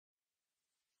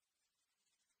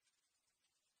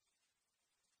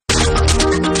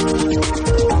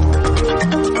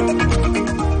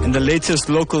latest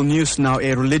local news now.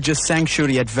 A religious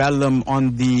sanctuary at Verulam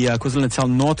on the KwaZulu-Natal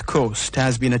north coast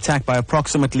has been attacked by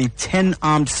approximately 10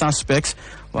 armed suspects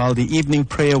while the evening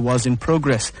prayer was in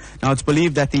progress. Now, it's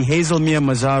believed that the Hazelmere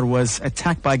Mazar was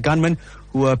attacked by gunmen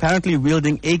who were apparently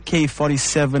wielding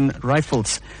AK47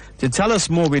 rifles. To tell us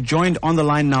more, we're joined on the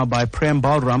line now by Prem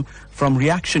Balram from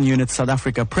Reaction Unit South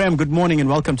Africa. Prem, good morning and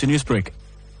welcome to Newsbreak.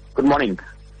 Good morning.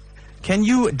 Can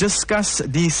you discuss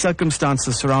the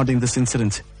circumstances surrounding this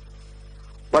incident?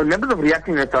 Well, members of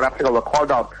Reaction Unit South Africa were called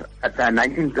out at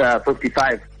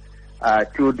 1955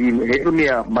 to the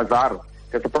Hazelmere Mazar,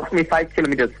 that's approximately 5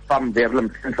 kilometers from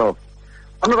Verulam Central.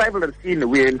 On arrival at the scene,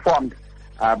 we were informed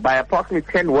by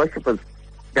approximately 10 worshippers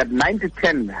that 9 to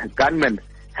 10 gunmen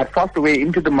had forced their way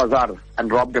into the Mazar and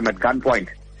robbed them at gunpoint.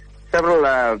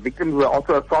 Several victims were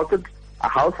also assaulted. A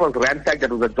house was ransacked that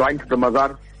was adjoined to the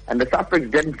Mazar, and the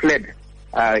suspects then fled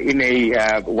in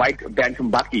a white Bantam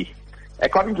bakkie.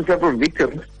 According to several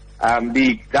victims,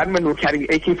 the gunmen were carrying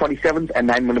AK47's and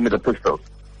 9mm pistols.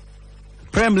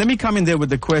 Prem, let me come in there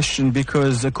with the question,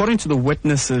 because according to the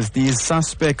witnesses, these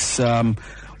suspects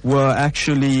were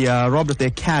actually robbed of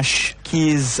their cash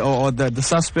keys, or the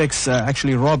suspects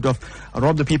actually robbed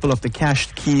the people of the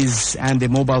cash keys and their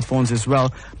mobile phones as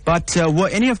well. But were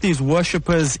any of these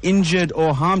worshippers injured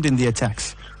or harmed in the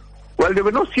attacks? Well, there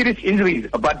were no serious injuries,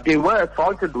 but they were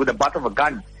assaulted with the butt of a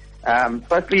gun.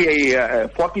 Firstly, a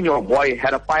 14-year-old boy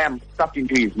had a firearm stuffed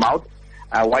into his mouth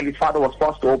while his father was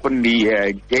forced to open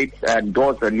the gates and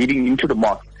doors leading into the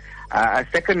mosque. A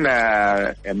second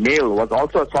male was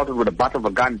also assaulted with the butt of a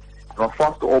gun and was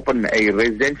forced to open a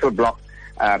residential block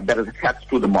that is attached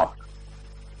to the mosque.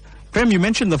 Prem, you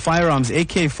mentioned the firearms.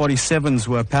 AK47's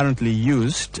were apparently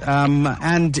used.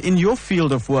 And in your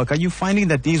field of work, are you finding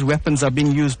that these weapons are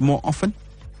being used more often?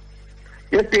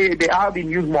 Yes, they are being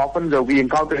used more often. We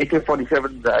encounter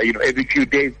AK47s every few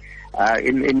days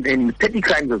in petty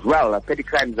crimes as well. Petty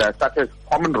crimes such as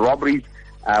common robberies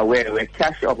where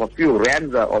cash of a few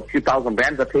rands or a few thousand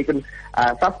rands are taken.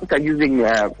 Suspects are using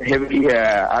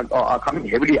are coming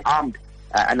heavily armed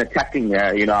and attacking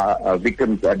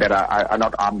victims that are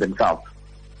not armed themselves.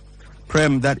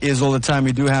 Prem, that is all the time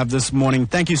we do have this morning.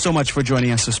 Thank you so much for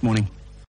joining us this morning.